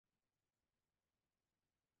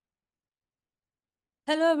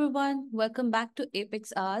Hello, everyone. Welcome back to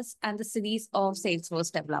Apex Hours and the series of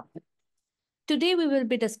Salesforce development. Today, we will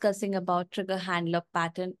be discussing about trigger handler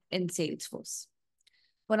pattern in Salesforce.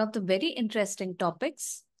 One of the very interesting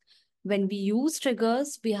topics. When we use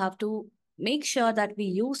triggers, we have to make sure that we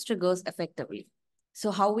use triggers effectively. So,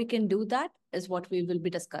 how we can do that is what we will be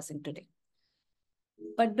discussing today.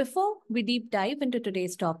 But before we deep dive into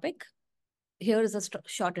today's topic, here is a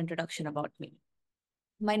short introduction about me.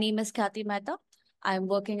 My name is Kathy Mehta. I am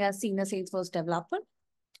working as Senior Salesforce Developer.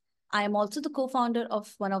 I am also the co-founder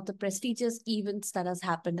of one of the prestigious events that has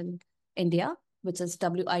happened in India, which is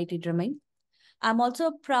WIT Drumming. I'm also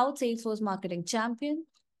a proud Salesforce marketing champion,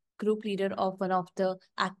 group leader of one of the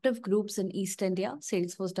active groups in East India,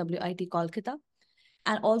 Salesforce WIT Kolkata,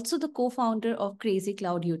 and also the co-founder of Crazy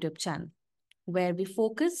Cloud YouTube channel, where we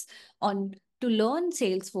focus on to learn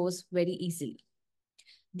Salesforce very easily.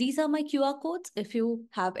 These are my QR codes. If you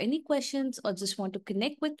have any questions or just want to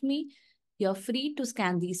connect with me, you're free to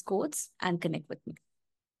scan these codes and connect with me.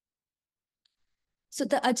 So,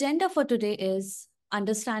 the agenda for today is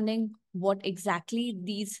understanding what exactly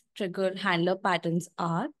these trigger handler patterns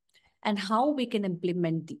are and how we can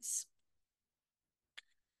implement these.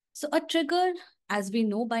 So, a trigger, as we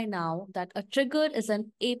know by now, that a trigger is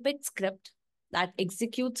an Apex script that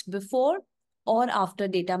executes before or after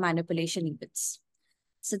data manipulation events,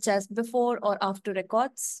 such as before or after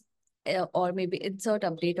records, or maybe insert,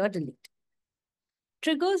 update, or delete.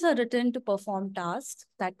 Triggers are written to perform tasks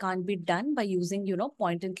that can't be done by using,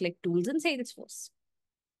 point and click tools in Salesforce.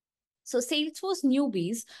 So Salesforce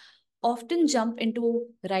newbies often jump into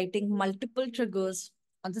writing multiple triggers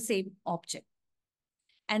on the same object.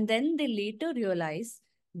 And then they later realize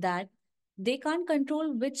that they can't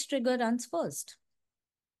control which trigger runs first.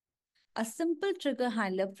 A simple trigger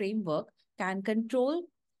handler framework can control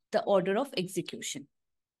the order of execution.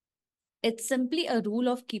 It's simply a rule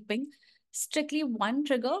of keeping strictly one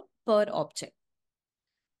trigger per object.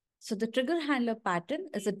 So the trigger handler pattern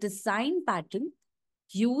is a design pattern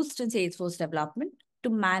used in Salesforce development to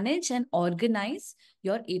manage and organize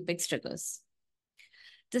your Apex triggers.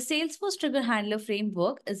 The Salesforce trigger handler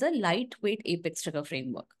framework is a lightweight Apex trigger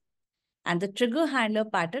framework. And the trigger handler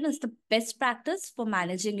pattern is the best practice for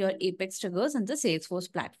managing your Apex triggers in the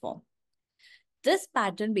Salesforce platform. This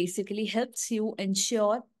pattern basically helps you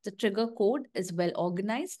ensure the trigger code is well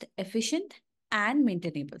organized, efficient, and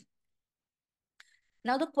maintainable.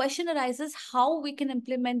 Now, the question arises how we can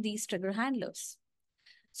implement these trigger handlers.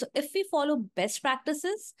 So, if we follow best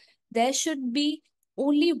practices, there should be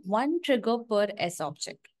only one trigger per S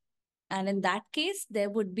object. And in that case, there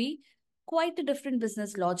would be quite a different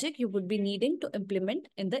business logic you would be needing to implement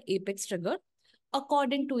in the Apex trigger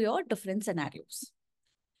according to your different scenarios.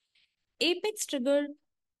 Apex trigger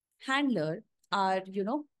handler are,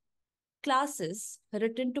 classes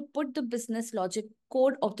written to put the business logic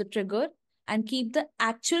code of the trigger and keep the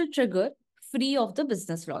actual trigger free of the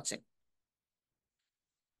business logic.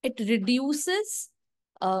 It reduces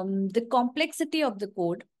the complexity of the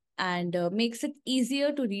code and makes it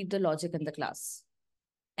easier to read the logic in the class.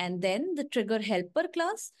 And then the trigger helper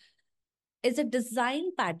class is a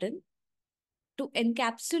design pattern to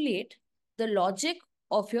encapsulate the logic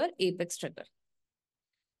of your Apex trigger.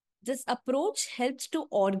 This approach helps to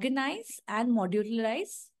organize and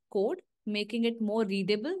modularize code, making it more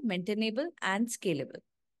readable, maintainable, and scalable.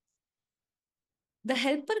 The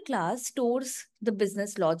helper class stores the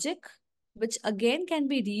business logic, which again can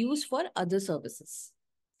be reused for other services.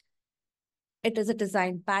 It is a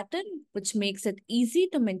design pattern which makes it easy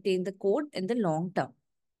to maintain the code in the long term.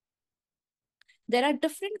 There are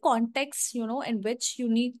different contexts, in which you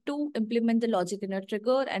need to implement the logic in a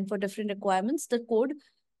trigger, and for different requirements, the code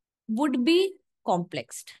would be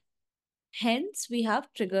complex. Hence, we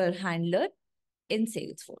have trigger handler in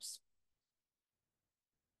Salesforce.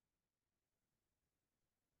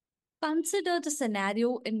 Consider the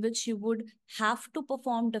scenario in which you would have to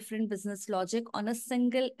perform different business logic on a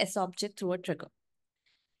single S object through a trigger.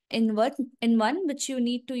 In one which you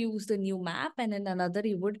need to use the new map, and in another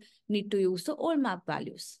you would need to use the old map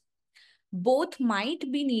values. Both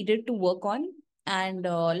might be needed to work on, and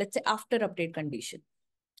let's say after update condition.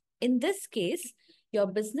 In this case, your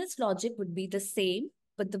business logic would be the same,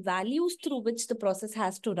 but the values through which the process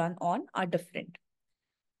has to run on are different.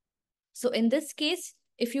 So in this case,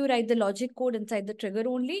 if you write the logic code inside the trigger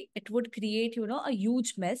only, it would create, a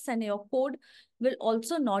huge mess, and your code will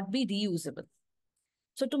also not be reusable.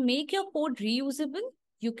 So to make your code reusable,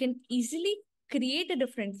 you can easily create a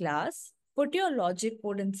different class, put your logic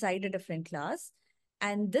code inside a different class,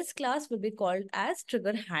 and this class will be called as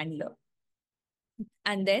trigger handler.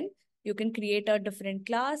 And then You can create a different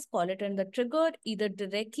class, call it in the trigger, either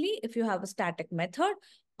directly if you have a static method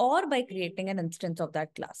or by creating an instance of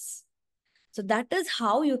that class. So that is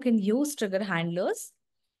how you can use trigger handlers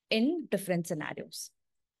in different scenarios.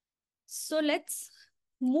 So let's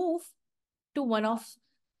move to one of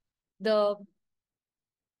the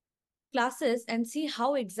classes and see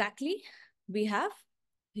how exactly we have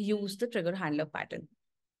used the trigger handler pattern.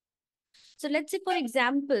 So let's say, for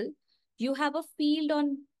example, you have a field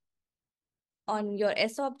on your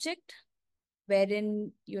S object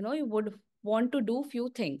wherein you would want to do few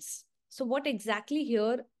things. So what exactly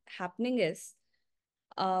here happening is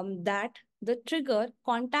that the trigger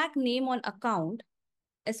contact name on account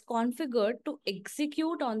is configured to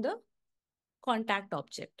execute on the contact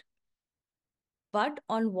object. But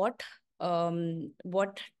on what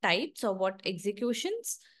types or what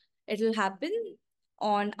executions, it will happen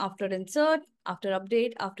on after insert, after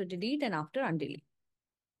update, after delete, and after undelete.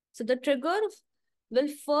 So the trigger will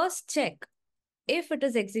first check if it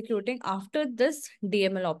is executing after this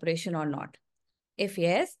DML operation or not. If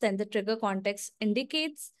yes, then the trigger context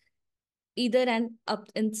indicates either an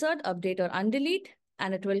insert, update, or undelete,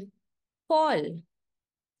 and it will call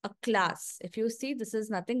a class. If you see, this is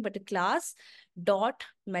nothing but a class dot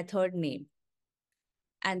method name.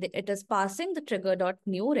 And it is passing the trigger dot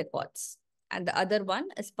new records. And the other one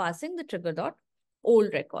is passing the trigger dot old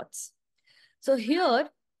records. So here,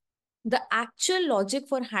 the actual logic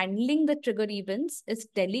for handling the trigger events is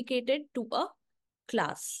delegated to a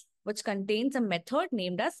class, which contains a method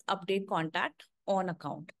named as update contact on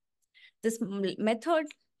account. This method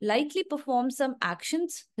likely performs some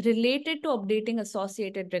actions related to updating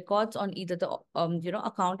associated records on either the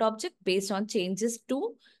account object based on changes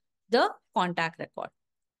to the contact record.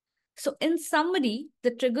 So in summary, the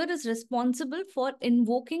trigger is responsible for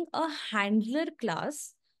invoking a handler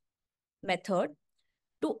class method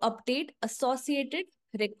to update associated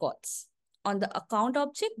records on the account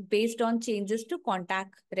object based on changes to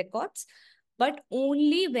contact records, but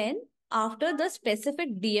only when after the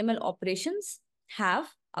specific DML operations have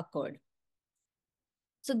occurred.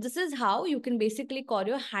 So this is how you can basically call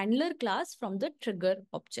your handler class from the trigger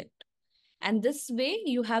object. And this way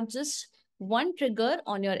you have just one trigger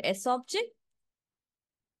on your S object,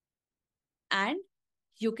 and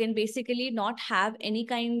you can basically not have any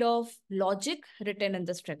kind of logic written in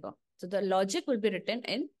this trigger. So the logic will be written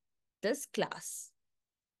in this class,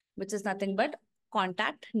 which is nothing but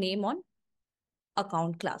contact name on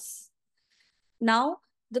account class. Now,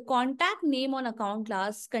 the contact name on account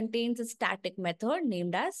class contains a static method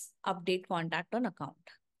named as update contact on account,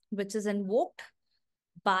 which is invoked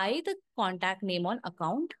by the contact name on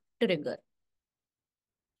account trigger.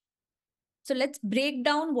 So let's break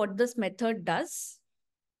down what this method does.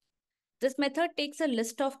 This method takes a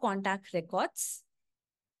list of contact records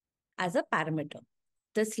as a parameter.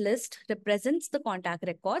 This list represents the contact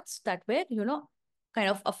records that were, kind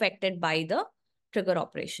of affected by the trigger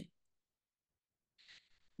operation.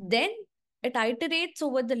 Then it iterates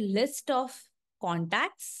over the list of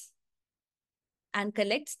contacts and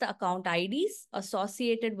collects the account IDs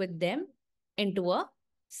associated with them into a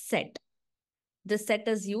set. This set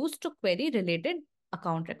is used to query related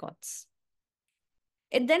account records.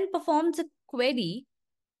 It then performs a query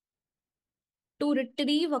to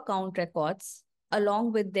retrieve account records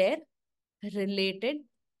along with their related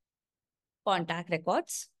contact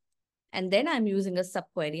records. And then I'm using a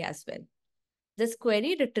subquery as well. This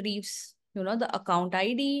query retrieves, the account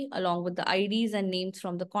ID along with the IDs and names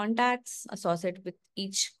from the contacts associated with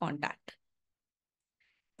each contact.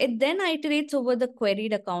 It then iterates over the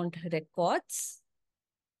queried account records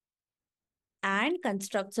and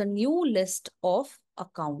constructs a new list of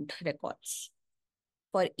account records.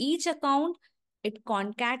 For each account, it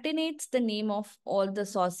concatenates the name of all the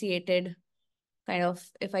associated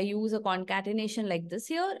if I use a concatenation like this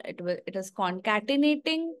here, it is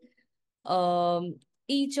concatenating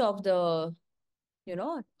each of the,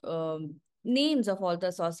 names of all the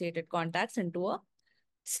associated contacts into a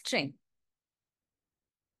string.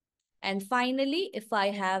 And finally, if I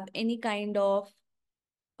have any kind of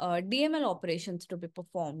DML operations to be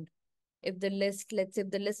performed, if the list, let's say if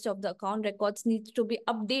the list of the account records needs to be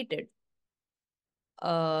updated,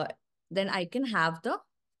 then I can have the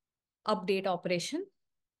update operation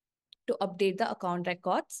to update the account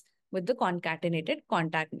records with the concatenated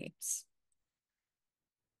contact names.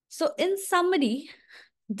 So in summary,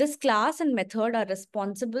 this class and method are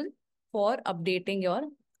responsible for updating your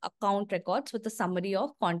account records with a summary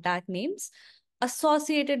of contact names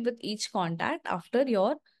associated with each contact after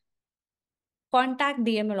your contact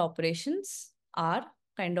DML operations are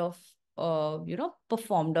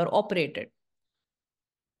performed or operated.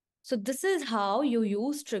 So this is how you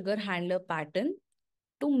use trigger handler pattern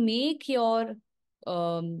to make your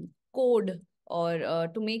code or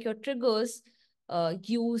to make your triggers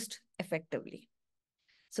used effectively.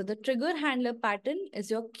 So the trigger handler pattern is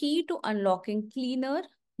your key to unlocking cleaner,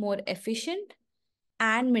 more efficient,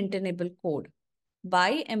 and maintainable code.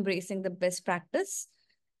 By embracing the best practice,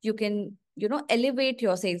 you can, elevate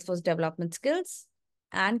your Salesforce development skills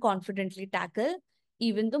and confidently tackle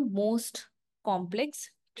even the most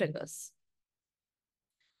complex triggers.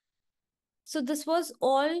 So this was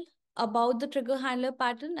all about the trigger handler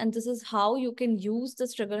pattern, and this is how you can use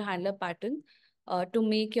this trigger handler pattern to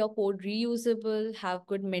make your code reusable, have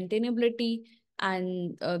good maintainability,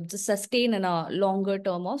 and just sustain in a longer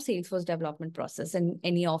term of Salesforce development process in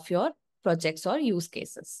any of your projects or use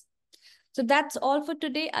cases. So that's all for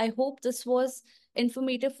today. I hope this was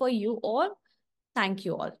informative for you all. Thank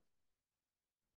you all.